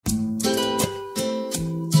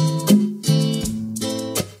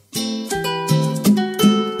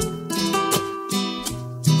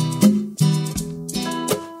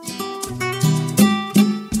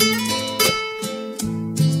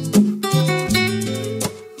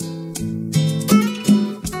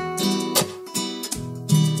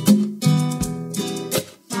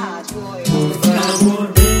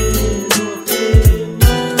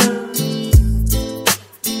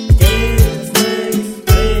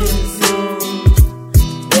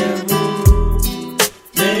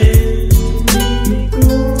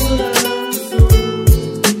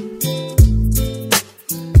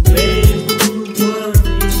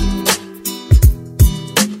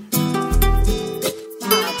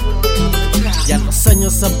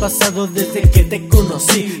años han pasado desde que te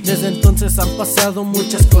conocí. Desde entonces han pasado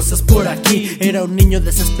muchas cosas por aquí. Era un niño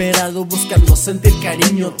desesperado buscando sentir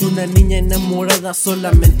cariño, de una niña enamorada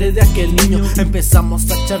solamente de aquel niño. Empezamos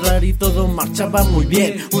a charlar y todo marchaba muy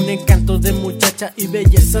bien, un encanto de muchacha y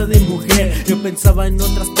belleza de mujer. Yo pensaba en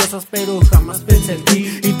otras cosas pero jamás pensé en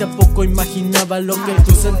ti, y tampoco imaginaba lo que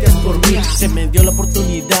tú sentías por mí. Se me dio la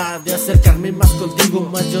oportunidad de acercarme más contigo,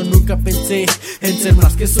 mas yo nunca pensé en ser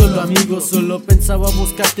más que solo amigos. Solo pensaba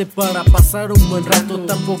buscarte para pasar un buen rato.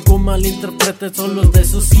 Tampoco malinterpretes, solo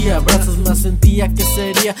besos y abrazos, más sentía que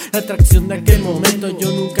sería la atracción de aquel momento.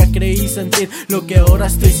 Yo nunca creí sentir lo que ahora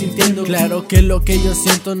estoy sintiendo. Claro que lo que yo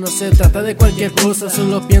siento no se trata de cualquier cosa,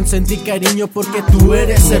 solo pienso en ti, cariño, porque tú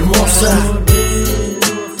eres hermosa.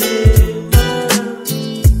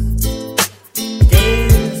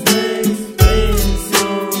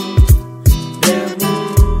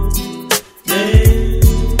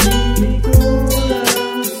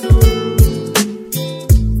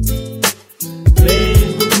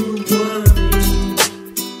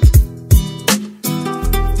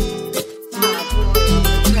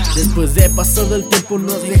 Después de pasado el tiempo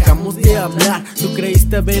nos dejamos de hablar. Tú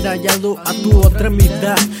creíste haber hallado a tu otra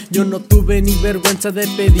mitad. Yo no tuve ni vergüenza de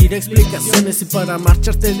pedir explicaciones, y para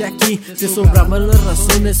marcharte de aquí te sobraban las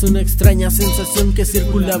razones. Una extraña sensación que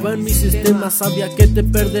circulaba en mi sistema. Sabía que te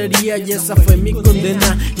perdería y esa fue mi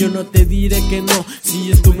condena. Yo no te diré que no,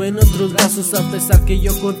 si estuve en otros brazos, a pesar que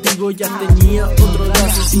yo contigo ya tenía otros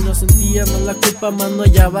lazos. Si no sentía más la culpa, más no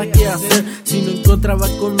hallaba qué hacer. Si no encontraba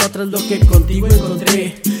con otras lo que contigo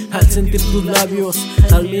encontré. Al sentir tus labios,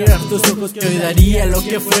 al mirar tus ojos, que hoy daría lo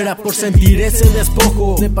que fuera por sentir ese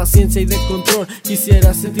despojo de paciencia y de control.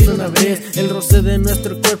 Quisiera sentir una vez el roce de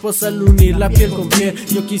nuestro cuerpo al unir la piel con piel.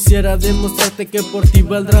 Yo quisiera demostrarte que por ti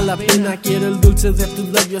valdrá la pena. Quiero el dulce de tus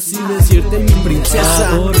labios y decirte mi princesa.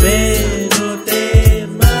 Por favor, no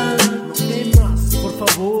temas, por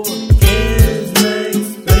favor.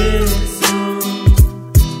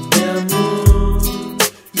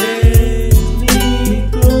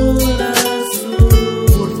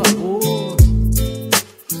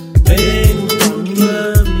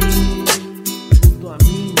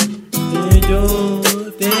 Yo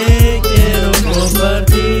te quiero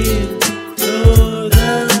compartir toda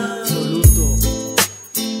absoluto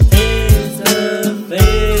esa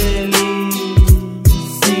felicidad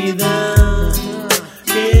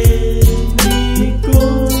que mi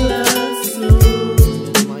corazón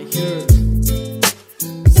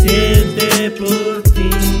siente por ti.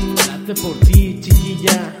 Late por ti,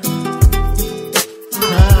 chiquilla.